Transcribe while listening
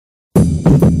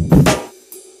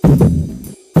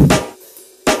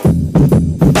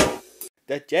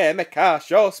The Jamaica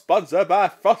Show, sponsored by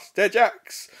Foster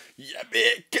Jacks. Yeah,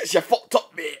 mate, gets you fucked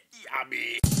up, mate. Yeah,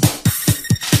 mate.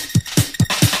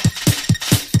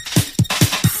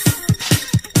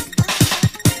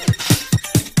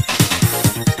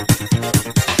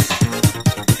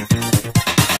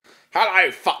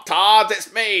 Hello, fucktards,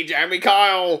 it's me, Jeremy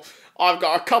Kyle. I've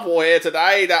got a couple here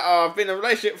today that have been in a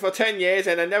relationship for 10 years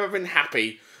and have never been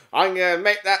happy. I'm going to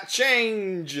make that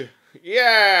change.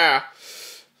 Yeah.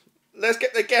 Let's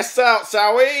get the guests out,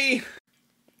 shall we?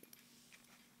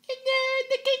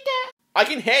 Nikkita. I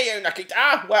can hear you,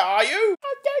 Nikkita. Where are you?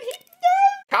 I don't hear you.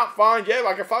 Can't find you.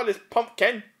 I can find this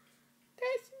pumpkin.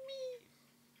 That's me.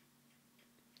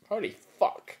 Holy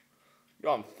fuck.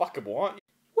 You're unfuckable, aren't you?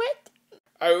 What?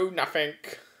 Oh, nothing.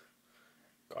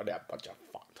 God, they're a bunch of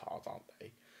fucktards, aren't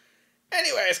they?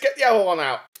 Anyway, let's get the other one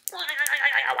out.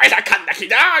 Where's that cunt,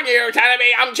 Nikkita? You telling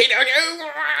me I'm cheating on you?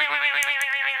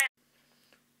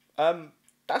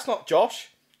 That's not Josh.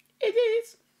 It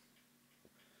is.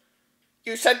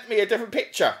 You sent me a different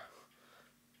picture.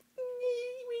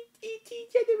 It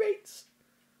degenerates.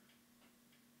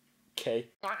 Okay.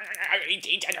 It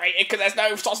degenerated because there's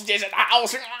no sausages in the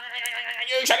house. You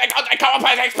should have got the co-op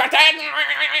as expected.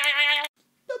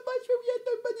 Not much from you,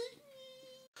 nobody.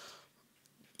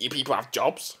 You people have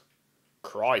jobs?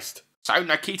 Christ. So,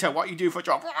 Nikkita, what you do for a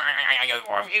job? What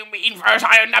do you mean first?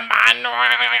 I am the man.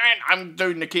 I'm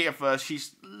doing Nikkita first.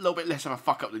 She's a little bit less of a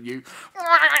fuck up than you.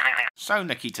 So,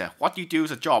 Nikkita, what do you do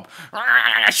as a job?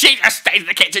 She just stays in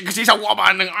the kitchen because she's a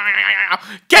woman.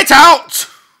 Get out!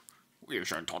 You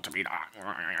shouldn't talk to me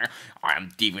that. I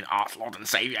am Demon Arts Lord and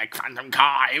Saviour Phantom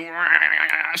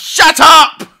Kai. Shut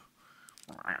up!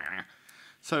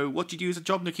 So, what do you do as a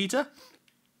job, Nikkita?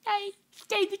 I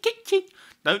stay in the kitchen.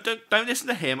 Don't listen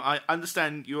to him. I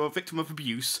understand you're a victim of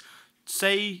abuse.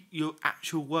 Say your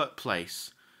actual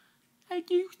workplace. I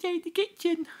do stay in the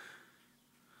kitchen.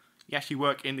 You actually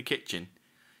work in the kitchen?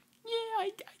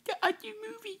 Yeah, I do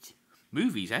movies.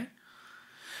 Movies, eh?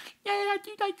 Yeah, I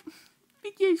do like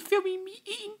videos filming me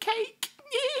eating cake.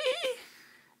 Yeah.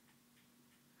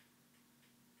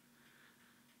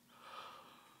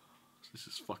 This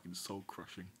is fucking soul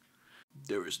crushing.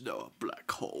 There is no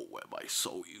black hole where my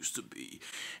soul used to be.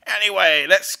 Anyway,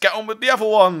 let's get on with the other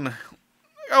one.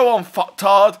 Go on,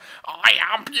 fucktard. I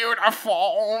am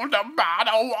beautiful, no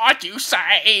matter what you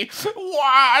say.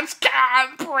 Words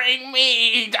can't bring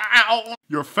me down.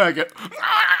 You're a faggot.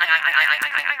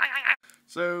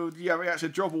 So, do you have actually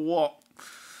a job or what?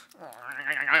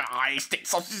 I stick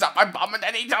sausages up my bum and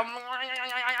then eat them.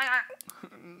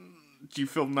 Do you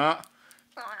film that?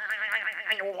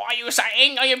 What are you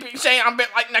saying? Are you saying I'm a bit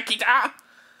like Nikkita?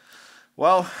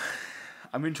 Well,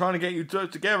 I've been trying to get you two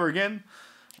together again.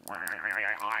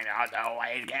 I don't know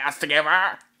way to get us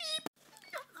together.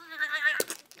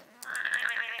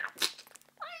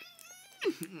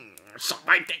 Suck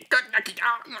my dick, good Nikkita.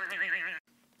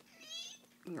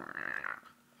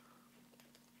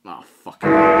 Oh,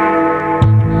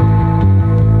 fuck.